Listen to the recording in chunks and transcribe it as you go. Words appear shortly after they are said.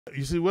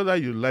You see, whether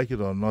you like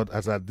it or not,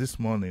 as at this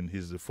morning,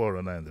 he's the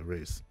forerunner in the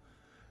race.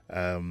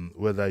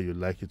 Whether you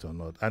like it or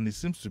not. And he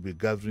seems to be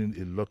gathering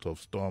a lot of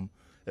storm,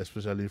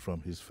 especially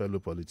from his fellow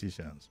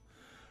politicians.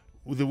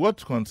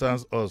 What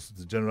concerns us,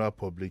 the general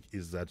public,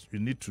 is that we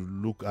need to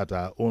look at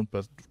our own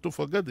to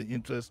forget the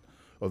interest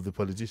of the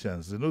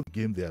politicians. They know the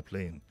game they are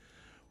playing.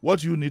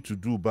 What you need to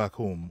do back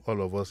home,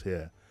 all of us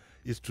here,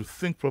 is to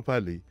think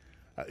properly,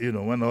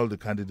 when all the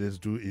candidates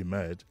do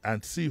emerge,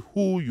 and see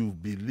who you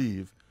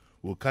believe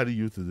will carry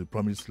you to the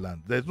promised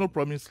land. There's no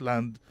promised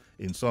land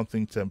in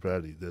something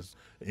temporary. There's,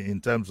 in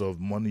terms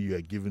of money you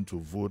are given to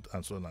vote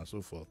and so on and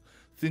so forth.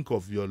 Think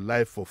of your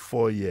life for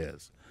 4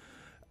 years.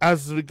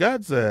 As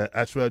regards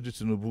Asiwaju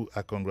Tinubu,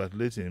 I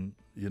congratulate him.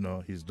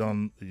 He's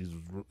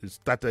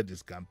started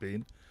his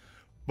campaign.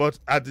 But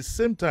at the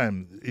same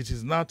time, it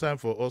is now time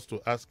for us to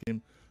ask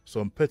him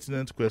some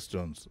pertinent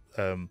questions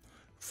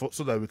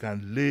so that we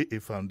can lay a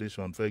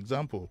foundation. For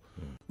example,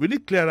 we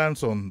need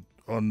clearance on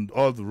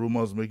all the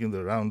rumors making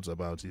the rounds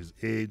about his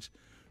age,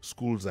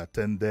 schools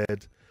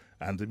attended,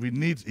 and we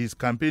need his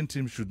campaign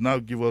team should now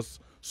give us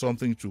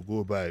something to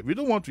go by. We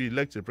don't want to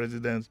elect a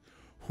president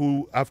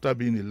who, after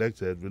being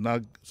elected,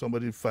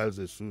 somebody files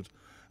a suit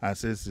and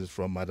says he's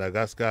from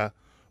Madagascar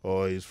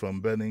or he's from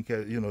Benin,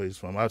 he's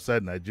from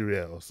outside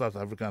Nigeria or South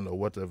African or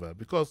whatever.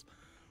 Because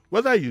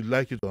whether you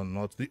like it or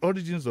not, the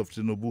origins of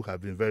Tinubu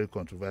have been very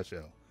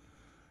controversial.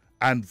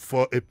 And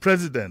for a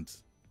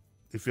president,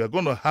 if you are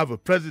going to have a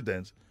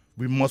president,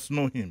 we must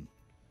know him.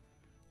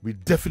 We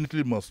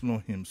definitely must know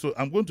him. So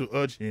I'm going to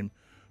urge him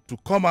to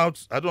come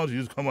out. I don't want to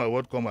use come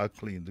out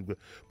clean,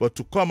 but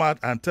to come out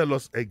and tell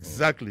us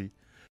exactly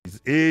his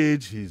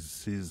age,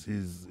 his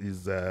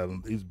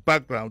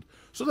background,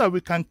 so that we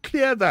can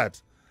clear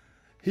that.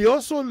 He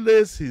also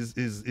lays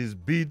his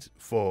bid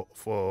for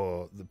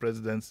the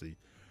presidency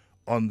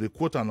on the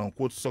quote and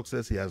unquote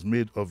success he has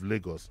made of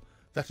Lagos.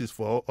 That is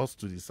for us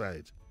to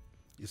decide.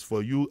 It's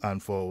for you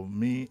and for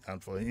me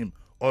and for him.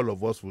 All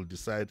of us will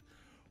decide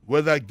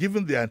whether,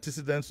 given the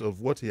antecedents of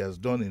what he has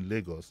done in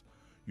Lagos,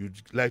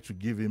 you'd like to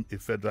give him a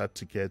federal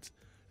ticket,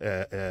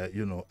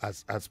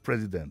 as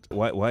president.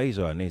 Why is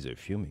Ohaneze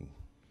fuming?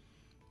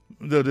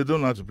 They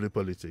don't know how to play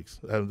politics.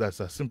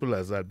 That's as simple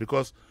as that.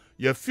 Because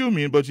you're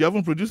fuming, but you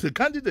haven't produced a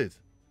candidate.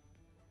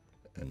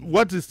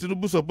 What is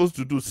Tinubu supposed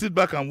to do? Sit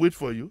back and wait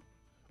for you?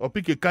 Or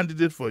pick a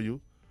candidate for you?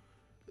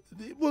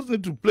 He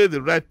wasn't to play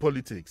the right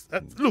politics.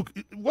 Look,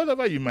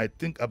 whatever you might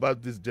think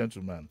about this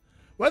gentleman,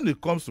 when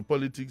it comes to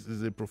politics,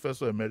 he's a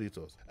professor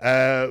emeritus.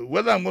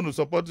 Whether I'm going to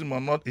support him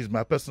or not is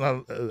my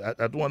personal... I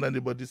don't want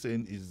anybody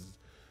saying is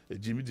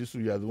Jimi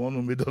Disu, you are the one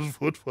who made us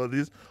vote for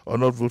this or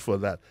not vote for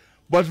that.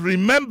 But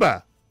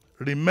remember,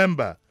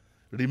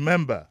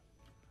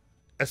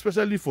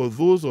 especially for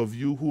those of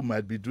you who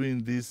might be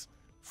doing this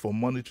for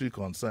monetary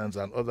concerns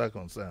and other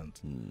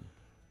concerns,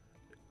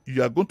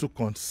 you are going to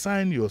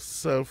consign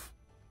yourself,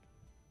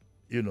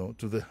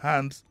 to the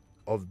hands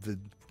of the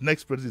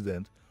next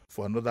president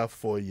for another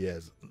 4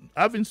 years.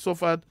 Having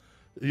suffered,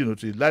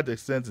 to a large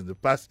extent in the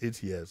past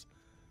 8 years,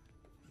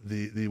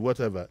 the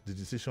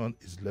decision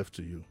is left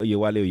to you.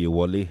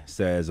 Oyewale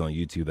says on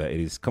YouTube that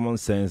it is common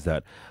sense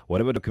that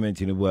whatever document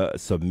Tinubu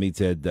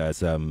submitted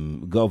as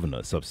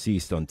governor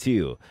subsists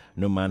until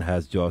no man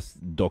has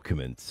just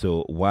documents.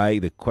 So why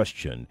the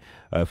question?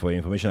 For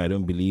information, I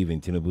don't believe in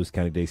Tinubu's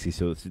candidacy,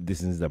 so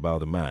this is about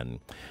the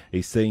man.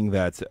 He's saying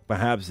that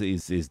perhaps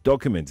his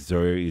document is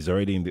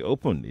already in the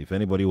open. If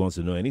anybody wants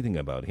to know anything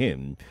about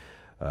him,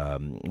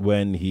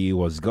 when he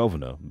was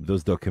governor,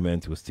 those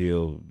documents were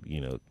still,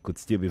 could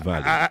still be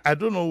valid. I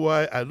don't know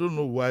why. I don't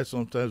know why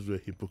sometimes we're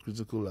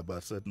hypocritical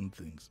about certain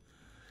things.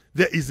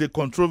 There is a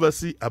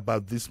controversy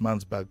about this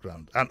man's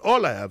background, and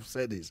all I have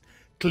said is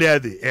clear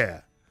the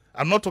air.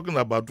 I'm not talking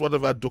about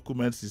whatever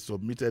documents he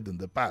submitted in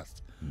the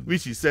past,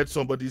 which he said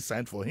somebody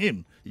signed for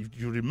him. If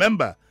you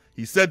remember,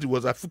 he said it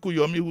was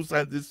Afukuyomi who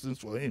signed these things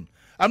for him.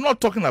 I'm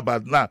not talking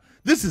about now.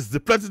 This is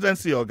the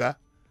presidency, Oga.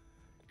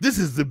 This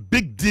is the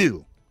big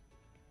deal.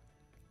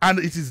 And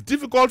it is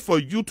difficult for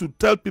you to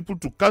tell people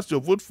to cast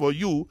your vote for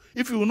you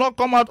if you will not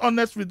come out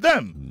honest with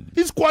them.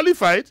 He's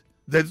qualified.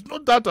 There's no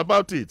doubt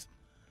about it.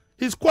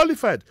 He's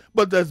qualified.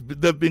 But there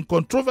have been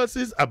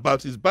controversies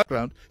about his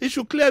background. He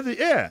should clear the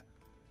air.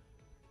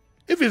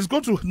 If he's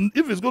going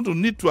to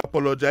need to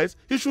apologize,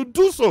 he should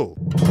do so.